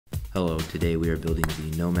Hello, today we are building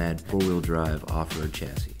the Nomad 4-wheel drive off-road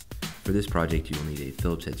chassis. For this project you will need a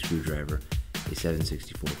Phillips head screwdriver, a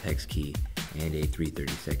 7/64 hex key, and a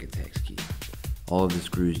 3/32 hex key. All of the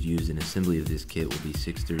screws used in assembly of this kit will be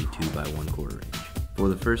 632 by 1/4 inch. For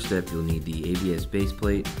the first step you'll need the ABS base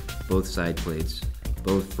plate, both side plates,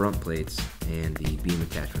 both front plates, and the beam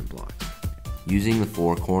attachment blocks. Using the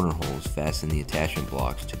 4 corner holes, fasten the attachment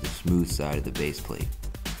blocks to the smooth side of the base plate.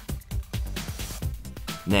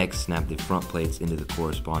 Next, snap the front plates into the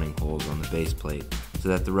corresponding holes on the base plate so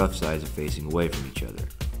that the rough sides are facing away from each other.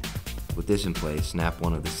 With this in place, snap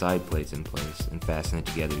one of the side plates in place and fasten it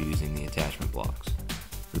together using the attachment blocks.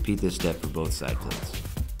 Repeat this step for both side plates.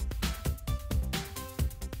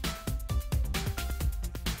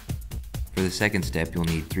 For the second step, you'll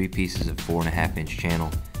need 3 pieces of 4.5 inch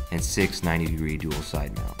channel and 6 90-degree dual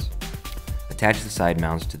side mounts. Attach the side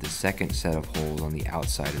mounts to the second set of holes on the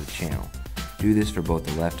outside of the channel. Do this for both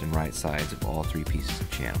the left and right sides of all 3 pieces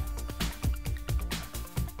of channel.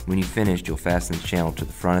 When you've finished, you'll fasten the channel to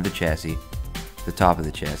the front of the chassis, the top of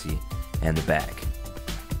the chassis, and the back.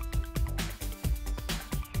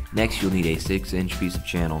 Next, you'll need a 6-inch piece of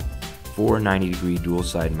channel, 4 90-degree dual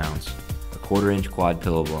side mounts, a 1/4 inch quad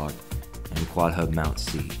pillow block, and quad hub mount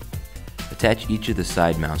C. Attach each of the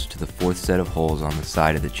side mounts to the 4th set of holes on the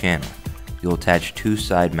side of the channel. You'll attach 2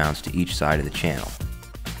 side mounts to each side of the channel.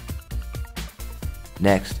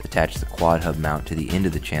 Next, attach the quad hub mount to the end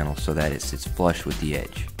of the channel so that it sits flush with the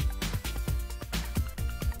edge.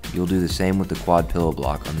 You'll do the same with the quad pillow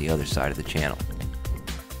block on the other side of the channel.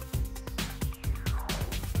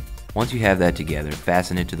 Once you have that together,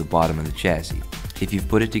 fasten it to the bottom of the chassis. If you've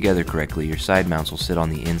put it together correctly, your side mounts will sit on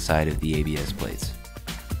the inside of the ABS plates.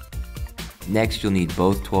 Next, you'll need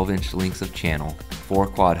both 12-inch lengths of channel, 4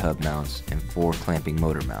 quad hub mounts, and 4 clamping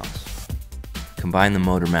motor mounts. Combine the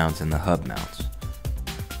motor mounts and the hub mounts.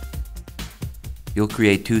 You'll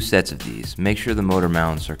create 2 sets of these. Make sure the motor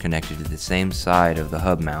mounts are connected to the same side of the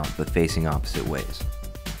hub mount but facing opposite ways.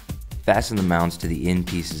 Fasten the mounts to the end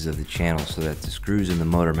pieces of the channel so that the screws in the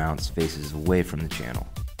motor mounts faces away from the channel.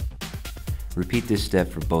 Repeat this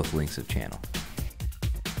step for both lengths of channel.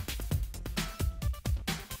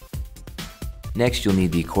 Next, you'll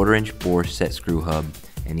need the 1/4 inch bore set screw hub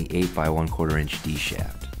and the 8 by 1/4 inch D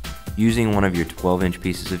shaft. Using one of your 12-inch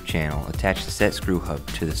pieces of channel, attach the set screw hub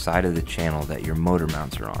to the side of the channel that your motor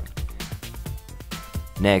mounts are on.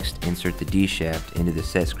 Next, insert the D shaft into the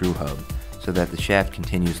set screw hub so that the shaft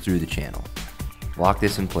continues through the channel. Lock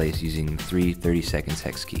this in place using the 3/32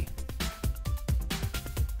 hex key.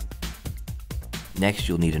 Next,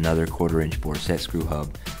 you'll need another 1/4 inch bore set screw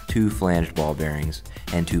hub, 2 flanged ball bearings,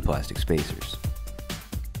 and 2 plastic spacers.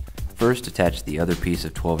 First, attach the other piece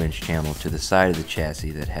of 12-inch channel to the side of the chassis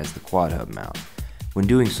that has the quad hub mount. When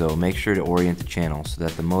doing so, make sure to orient the channel so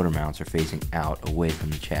that the motor mounts are facing out away from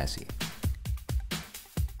the chassis.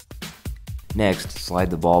 Next, slide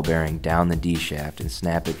the ball bearing down the D shaft and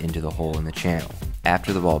snap it into the hole in the channel.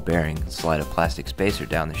 After the ball bearing, slide a plastic spacer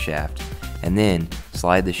down the shaft, and then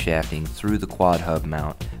slide the shafting through the quad hub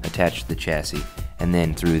mount attached to the chassis and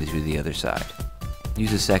then through to the other side.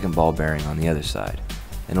 Use a second ball bearing on the other side.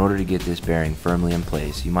 In order to get this bearing firmly in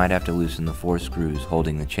place, you might have to loosen the 4 screws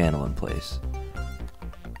holding the channel in place.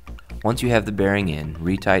 Once you have the bearing in,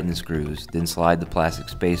 retighten the screws, then slide the plastic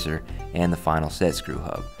spacer and the final set screw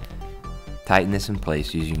hub. Tighten this in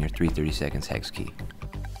place using your 3/32 hex key.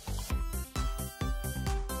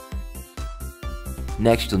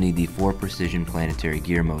 Next, you'll need the 4 precision planetary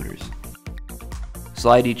gear motors.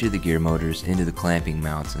 Slide each of the gear motors into the clamping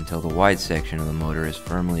mounts until the wide section of the motor is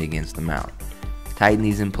firmly against the mount. Tighten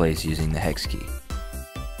these in place using the hex key.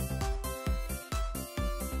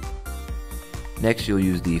 Next, you'll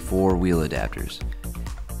use the 4 wheel adapters.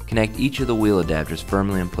 Connect each of the wheel adapters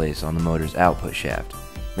firmly in place on the motor's output shaft.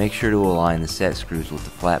 Make sure to align the set screws with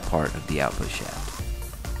the flat part of the output shaft.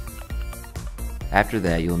 After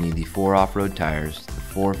that, you'll need the 4 off-road tires, the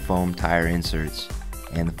 4 foam tire inserts,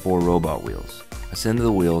 and the 4 robot wheels. Assemble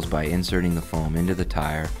the wheels by inserting the foam into the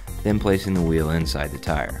tire, then placing the wheel inside the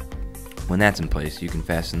tire. When that's in place, you can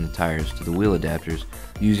fasten the tires to the wheel adapters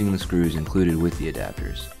using the screws included with the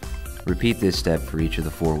adapters. Repeat this step for each of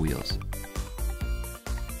the 4 wheels.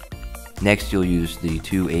 Next, you'll use the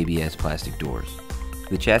 2 ABS plastic doors.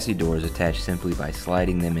 The chassis doors attach simply by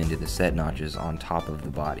sliding them into the set notches on top of the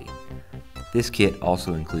body. This kit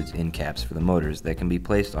also includes end caps for the motors that can be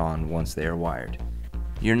placed on once they are wired.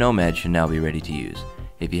 Your Nomad should now be ready to use.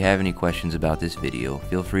 If you have any questions about this video,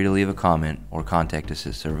 feel free to leave a comment or contact us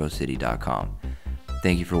at ServoCity.com.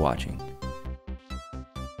 Thank you for watching.